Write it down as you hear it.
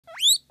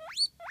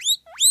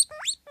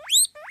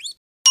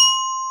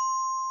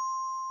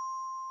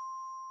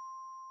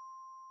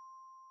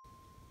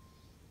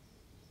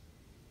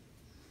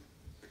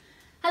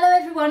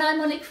everyone, I'm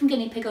Monique from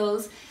Guinea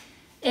Piggles.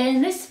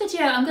 In this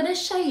video I'm going to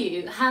show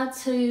you how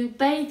to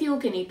bathe your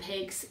guinea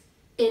pigs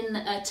in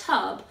a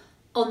tub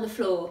on the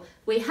floor.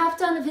 We have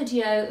done a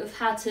video of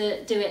how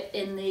to do it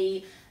in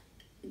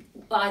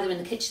either in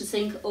the kitchen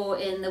sink or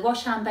in the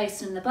wash hand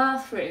basin in the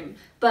bathroom,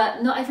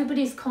 but not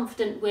everybody's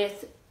confident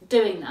with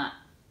doing that,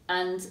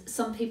 and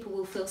some people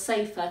will feel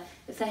safer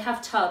if they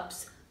have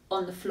tubs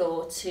on the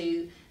floor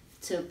to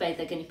bathe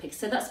their guinea pigs.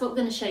 So that's what we're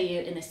going to show you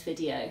in this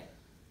video.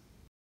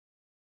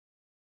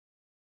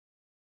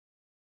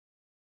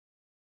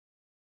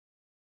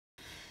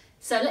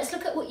 So let's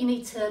look at what you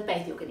need to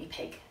bathe your guinea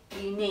pig.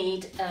 You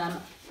need,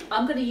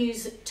 I'm going to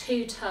use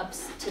 2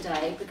 tubs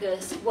today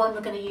because one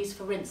we're going to use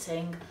for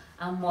rinsing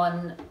and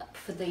one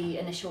for the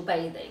initial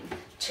bathing.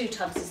 2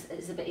 tubs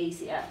is a bit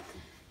easier.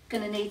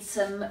 Going to need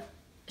some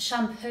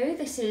shampoo.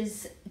 This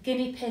is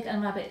guinea pig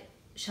and rabbit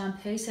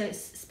shampoo, so it's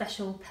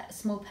special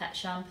small pet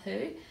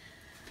shampoo.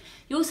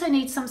 You also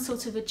need some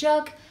sort of a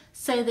jug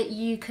so that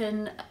you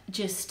can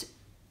just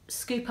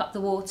scoop up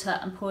the water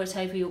and pour it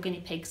over your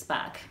guinea pig's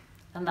back,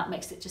 and that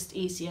makes it just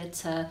easier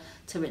to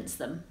rinse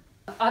them.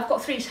 I've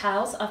got 3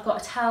 towels. I've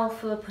got a towel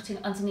for putting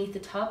underneath the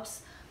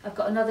tubs. I've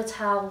got another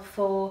towel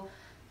for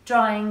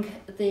drying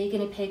the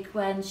guinea pig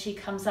when she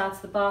comes out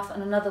of the bath,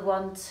 and another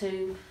one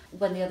to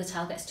when the other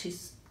towel gets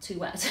too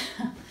wet.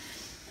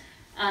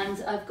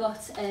 And I've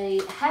got a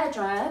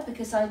hairdryer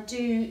because I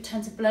do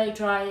tend to blow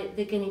dry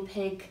the guinea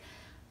pig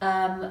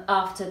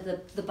after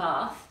the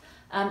bath.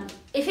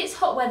 If it's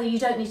hot weather you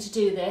don't need to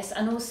do this,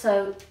 and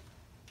also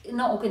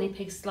not all guinea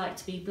pigs like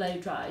to be blow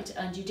dried,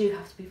 and you do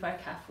have to be very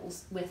careful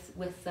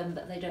with them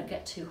that they don't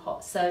get too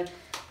hot, so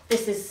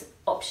this is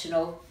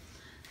optional.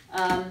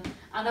 And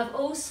I've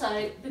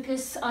also,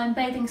 because I'm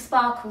bathing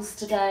Sparkles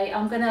today,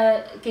 I'm going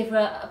to give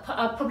her,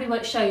 I probably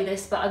won't show you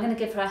this, but I'm going to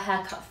give her a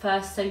haircut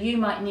first, so you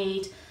might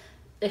need,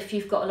 if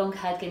you've got a long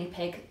haired guinea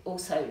pig,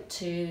 also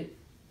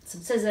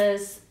some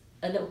scissors,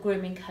 a little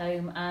grooming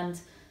comb and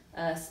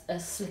a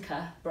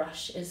slicker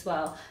brush as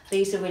well.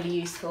 These are really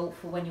useful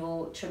for when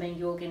you're trimming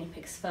your guinea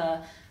pig's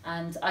fur,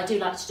 and I do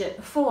like to do it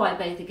before I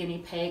bathe the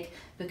guinea pig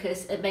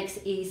because it makes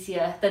it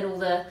easier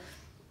than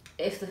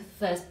if the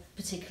fur's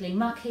particularly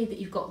mucky, that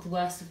you've got the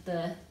worst of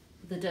the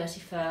dirty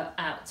fur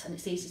out and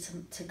it's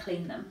easy to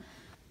clean them.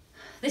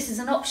 This is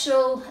an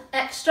optional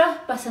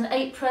extra, but an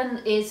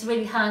apron is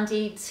really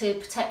handy to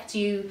protect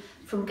you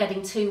from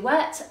getting too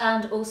wet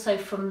and also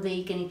from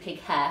the guinea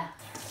pig hair.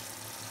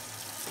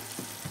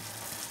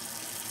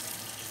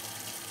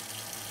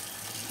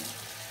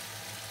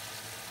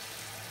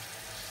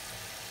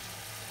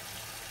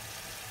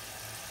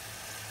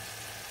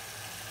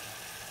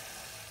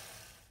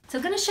 So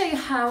I'm going to show you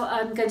how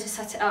I'm going to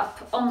set it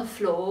up on the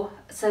floor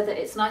so that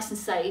it's nice and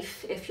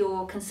safe if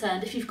you're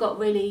concerned. If you've got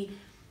really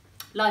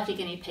lively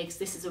guinea pigs,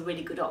 this is a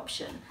really good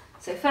option.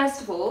 So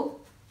first of all,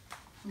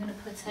 I'm going to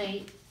put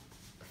a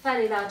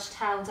fairly large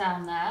towel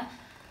down there.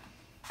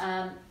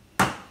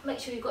 Make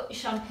sure you've got your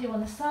shampoo on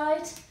the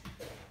side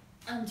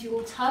and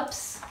your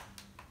tubs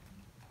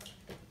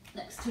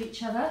next to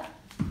each other.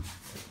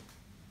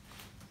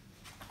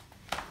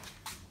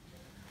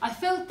 I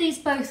filled these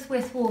both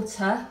with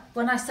water.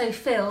 When I say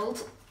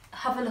filled,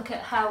 have a look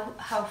at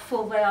how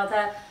full they are.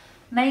 They're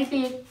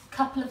maybe a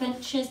couple of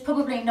inches,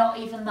 probably not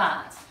even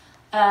that,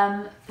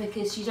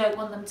 because you don't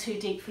want them too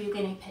deep for your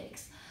guinea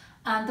pigs.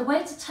 And the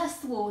way to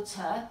test the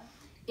water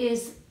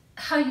is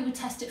how you would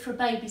test it for a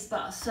baby's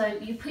bath. So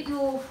you put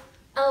your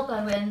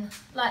elbow in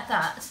like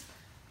that,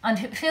 and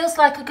if it feels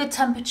like a good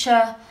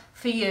temperature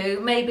for you,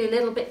 maybe a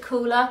little bit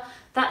cooler,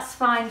 that's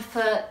fine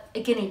for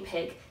a guinea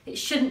pig. It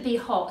shouldn't be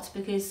hot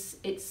because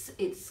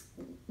it's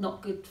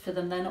not good for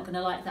them. They're not going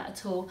to like that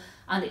at all,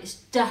 and it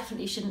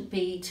definitely shouldn't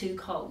be too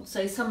cold.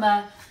 So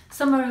somewhere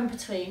in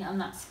between, and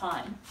that's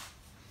fine.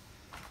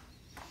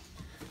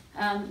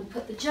 We'll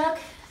put the jug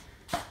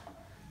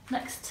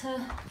next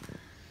to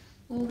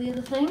all the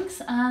other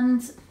things,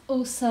 and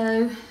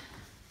also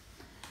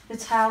the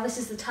towel. This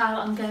is the towel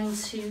I'm going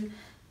to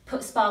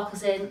put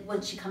Sparkles in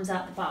when she comes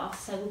out the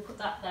bath, so we'll put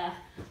that there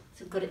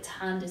so we've got it to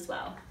hand as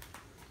well.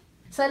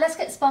 So let's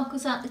get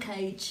Sparkles out the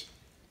cage.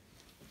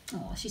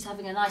 Oh, she's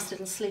having a nice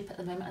little sleep at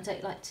the moment. I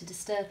don't like to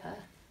disturb her.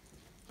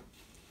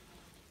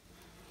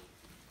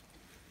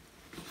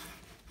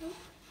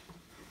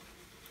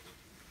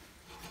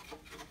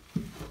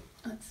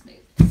 Let's move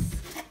this.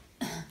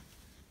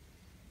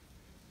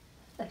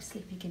 Hello,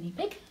 sleepy guinea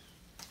pig.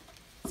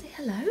 Say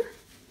hello.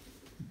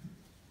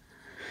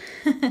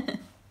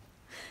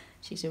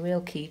 She's a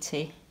real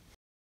cutie.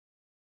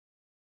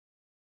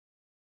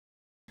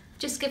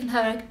 Just given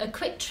her a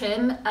quick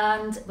trim,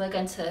 and we're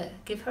going to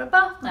give her a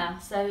bath now.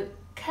 So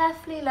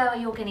carefully lower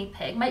your guinea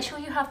pig. Make sure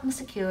you have them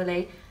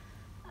securely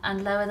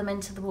and lower them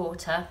into the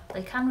water.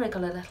 They can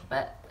wriggle a little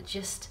bit, but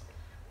just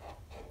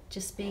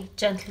be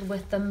gentle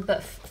with them,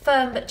 but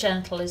firm but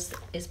gentle is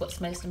what's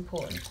most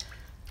important.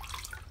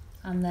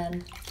 And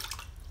then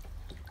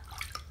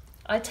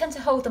I tend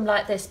to hold them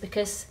like this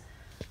because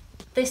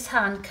this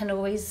hand can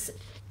always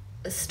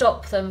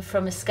stop them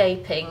from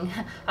escaping.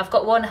 I've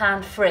got one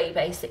hand free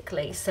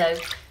basically, so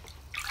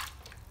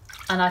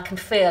and I can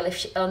feel if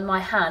she, on my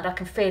hand, I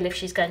can feel if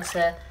she's going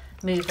to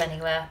move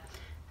anywhere.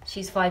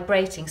 She's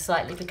vibrating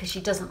slightly because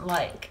she doesn't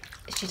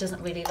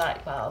really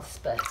like baths,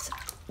 but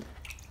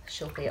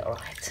she'll be all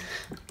right.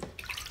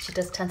 She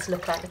does tend to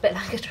look like a bit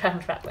like a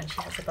drowned rat when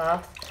she has a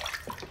bath.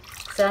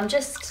 So I'm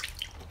just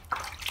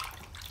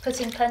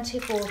putting plenty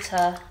of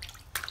water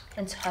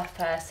into her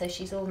fur so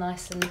she's all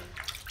nice and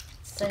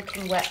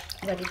soaking wet,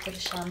 ready for the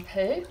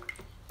shampoo.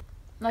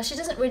 Now she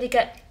doesn't really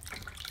get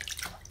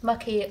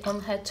mucky on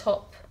her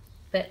top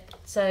bit,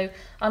 so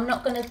I'm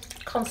not going to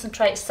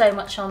concentrate so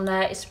much on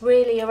there. It's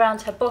really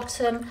around her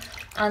bottom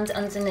and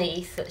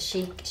underneath that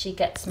she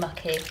gets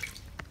mucky.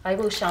 I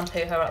will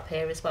shampoo her up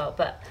here as well,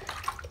 but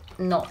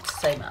not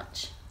so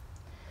much.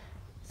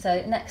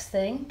 So next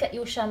thing, get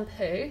your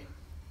shampoo.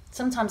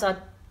 Sometimes I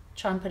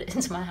try and put it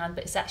into my hand,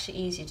 but it's actually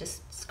easier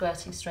just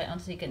squirting straight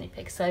onto the guinea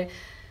pig. So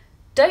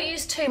don't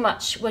use too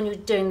much when you're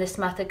doing this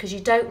method because you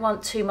don't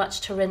want too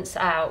much to rinse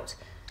out.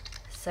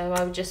 So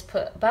I would just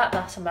put about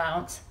that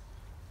amount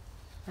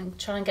and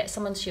try and get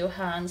some onto your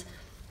hand.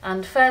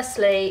 And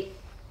firstly,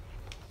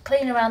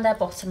 clean around their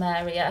bottom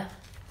area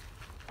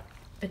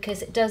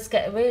because it does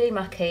get really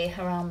mucky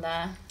around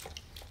there.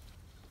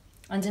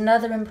 And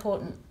another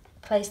important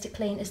place to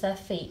clean is their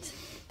feet.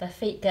 Their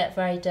feet get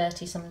very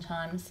dirty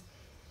sometimes.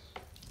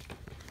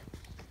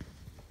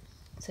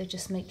 So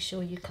just make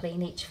sure you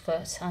clean each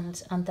foot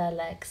and their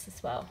legs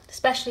as well,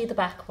 especially the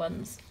back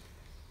ones.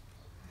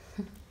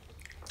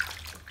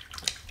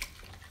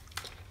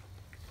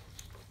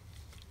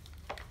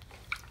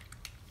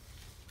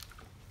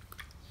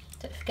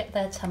 Don't forget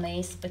their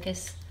tummies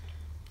because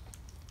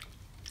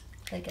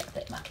they get a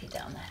bit mucky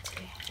down there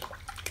too.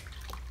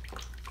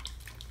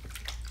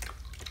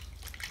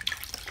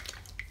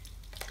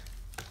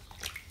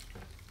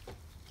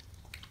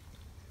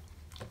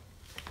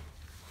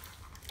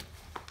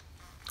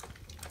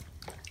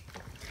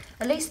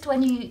 At least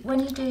when you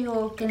do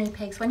your guinea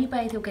pigs, when you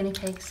bathe your guinea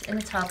pigs in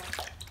a tub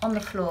on the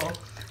floor,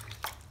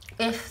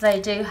 if they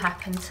do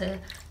happen to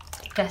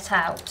get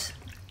out,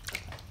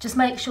 just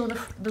make sure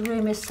the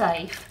room is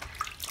safe.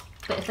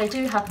 But if they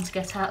do happen to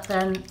get out,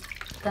 then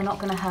they're not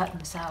going to hurt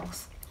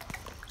themselves.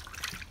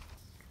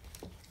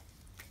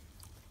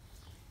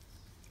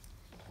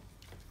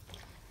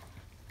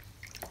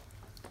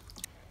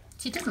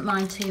 She doesn't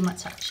mind too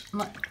much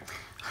actually.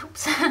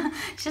 Oops.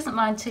 She doesn't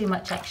mind too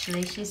much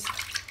actually. She's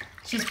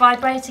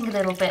vibrating a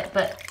little bit,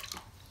 but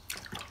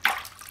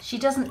she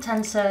doesn't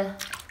tend to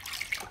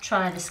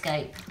try and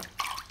escape.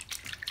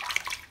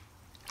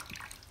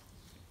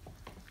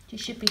 She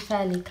should be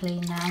fairly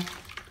clean now.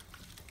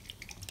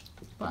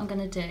 What I'm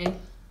going to do,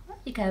 where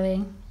are you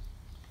going?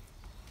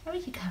 Where are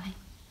you going?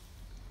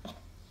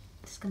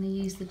 Just going to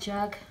use the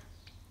jug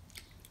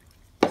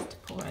just to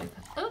pour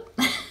over. Oh!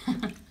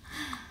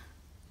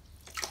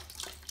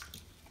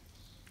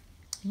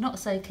 You're not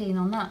so keen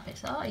on that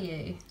bit, are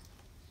you?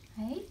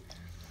 Hey?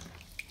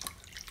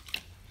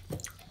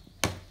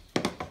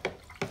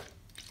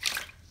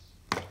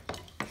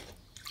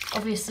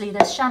 Obviously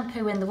there's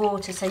shampoo in the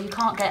water, so you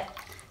can't get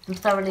them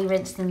thoroughly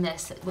rinsed in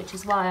this, which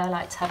is why I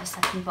like to have a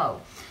second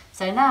bowl.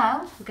 So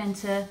now we're going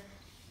to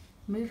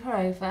move her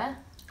over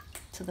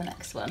to the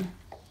next one,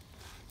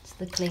 to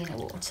the cleaner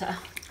water,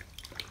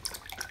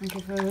 and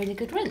give her a really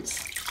good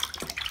rinse.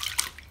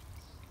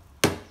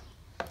 There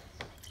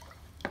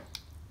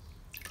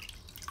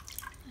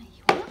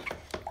you are.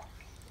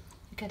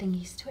 You're getting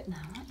used to it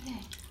now, aren't you?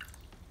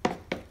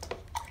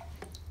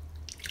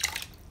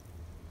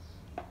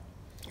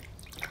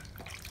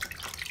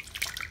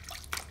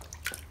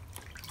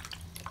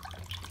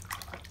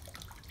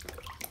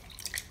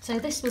 So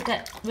this will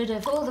get rid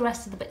of all the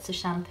rest of the bits of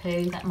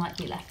shampoo that might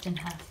be left in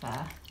her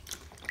fur.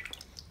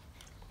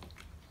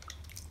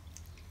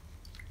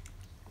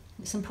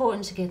 It's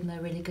important to give them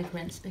a really good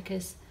rinse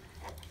because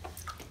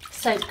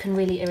soap can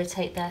really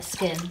irritate their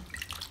skin.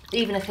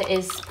 Even if it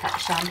is pet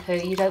shampoo,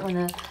 you don't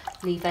want to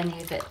leave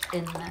any of it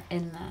in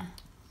there.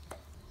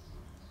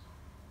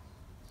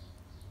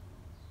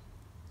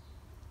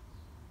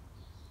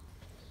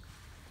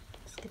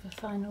 Let's give a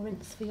final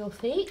rinse for your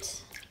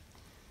feet.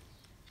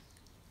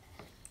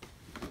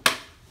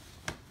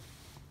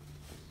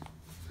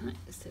 Right,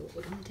 so what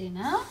we're going to do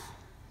now,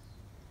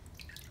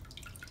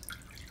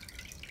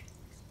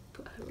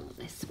 put her on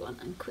this one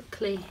and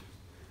quickly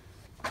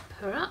pop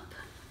her up.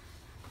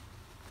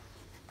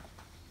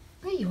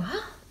 There you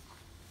are.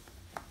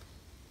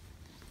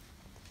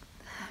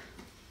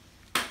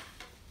 There.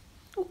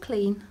 All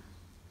clean.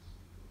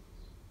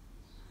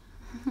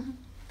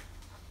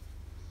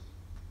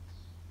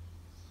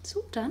 It's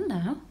all done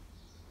now,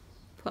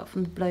 apart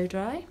from the blow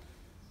dry.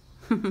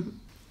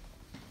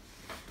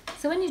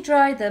 So when you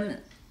dry them,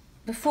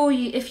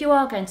 if you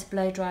are going to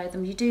blow dry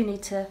them, you do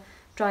need to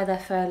dry their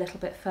fur a little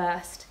bit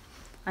first.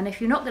 And if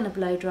you're not going to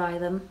blow dry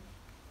them,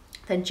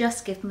 then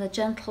just give them a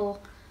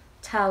gentle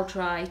towel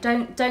dry.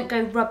 Don't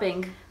go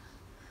rubbing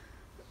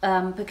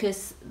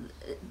because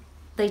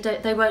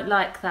they won't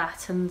like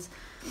that and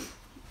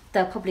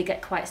they'll probably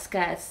get quite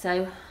scared.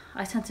 So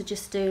I tend to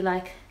just do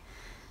like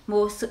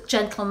more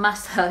gentle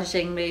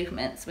massaging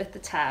movements with the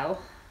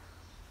towel.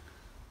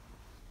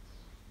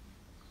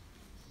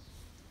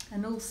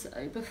 And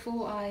also,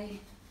 before I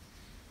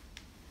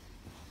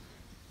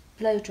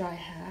blow dry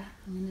her,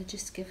 I'm going to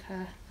just give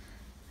her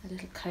a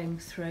little comb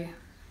through.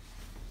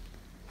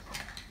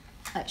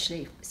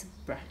 Actually,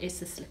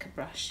 it's a slicker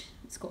brush.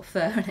 It's got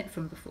fur in it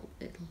from before.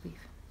 It'll be,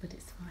 but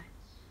it's fine.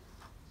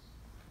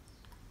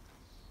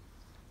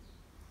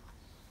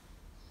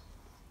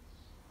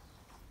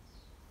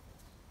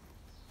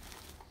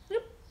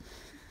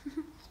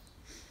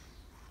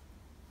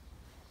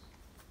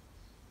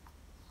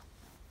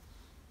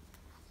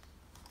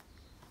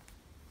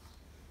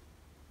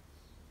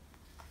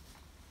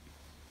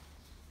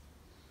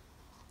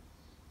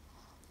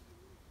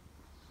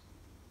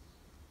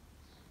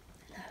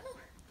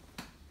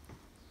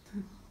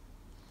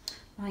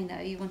 I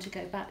know, you want to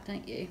go back,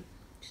 don't you?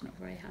 She's not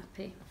very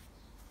happy.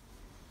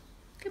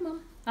 Come on.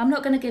 I'm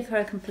not going to give her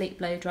a complete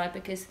blow dry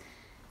because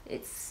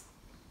it's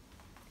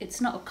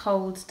not a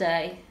cold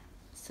day,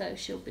 so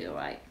she'll be all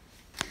right.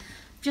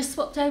 Just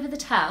swapped over the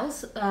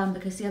towels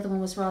because the other one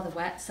was rather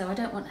wet, so I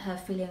don't want her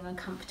feeling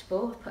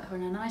uncomfortable. I've put her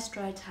in a nice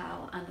dry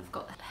towel and I've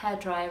got the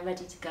hairdryer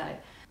ready to go.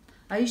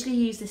 I usually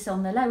use this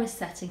on the lowest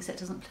setting so it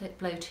doesn't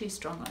blow too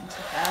strong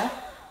onto her,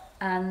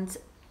 and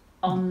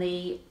on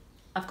the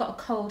I've got a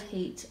cold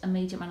heat, a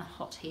medium and a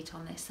hot heat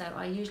on this, so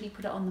I usually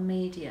put it on the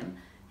medium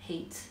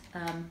heat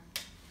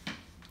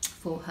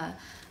for her.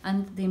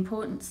 And the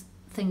important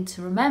thing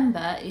to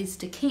remember is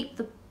to keep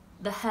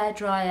the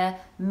hairdryer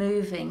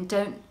moving.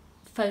 Don't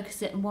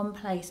focus it in one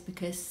place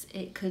because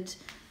it could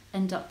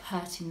end up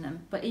hurting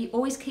them. But you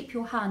always keep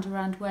your hand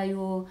around where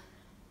you're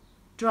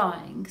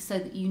drying so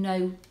that you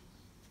know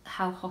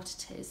how hot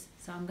it is.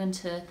 So I'm going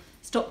to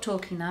stop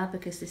talking now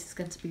because this is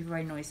going to be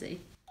very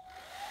noisy.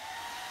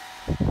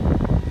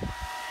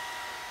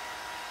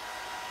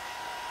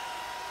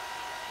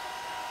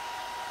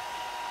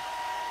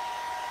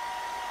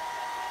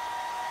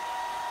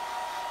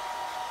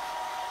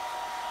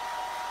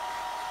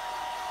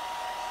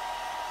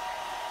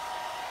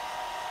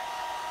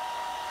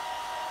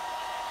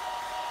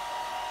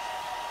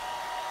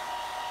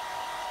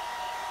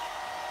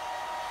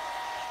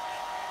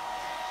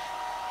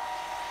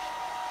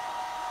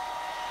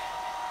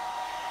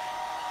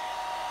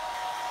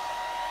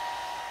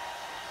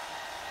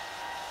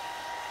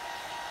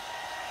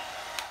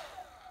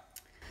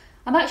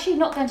 I'm actually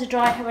not going to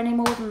dry her any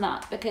more than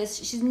that because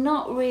she's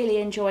not really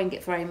enjoying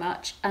it very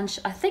much, and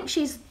I think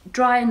she's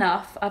dry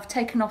enough. I've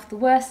taken off the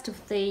worst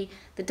of the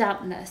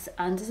dampness,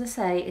 and as I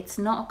say, it's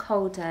not a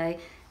cold day.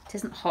 It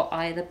isn't hot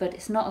either, but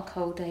it's not a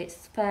cold day.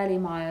 It's fairly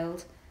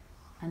mild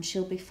and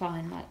she'll be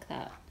fine like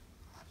that.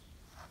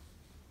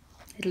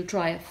 It'll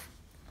dry off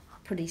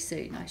pretty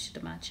soon, I should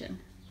imagine.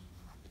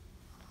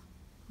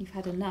 You've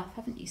had enough,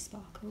 haven't you,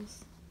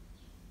 Sparkles?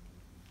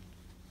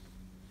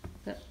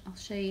 But I'll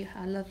show you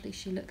how lovely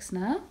she looks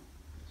now.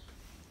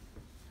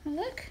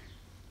 Look.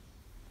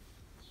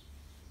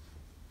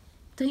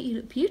 Don't you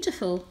look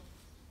beautiful?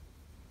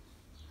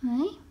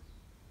 Hey?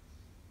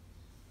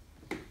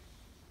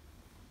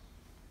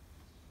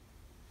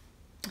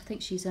 I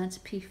think she's earned a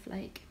pea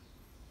flake.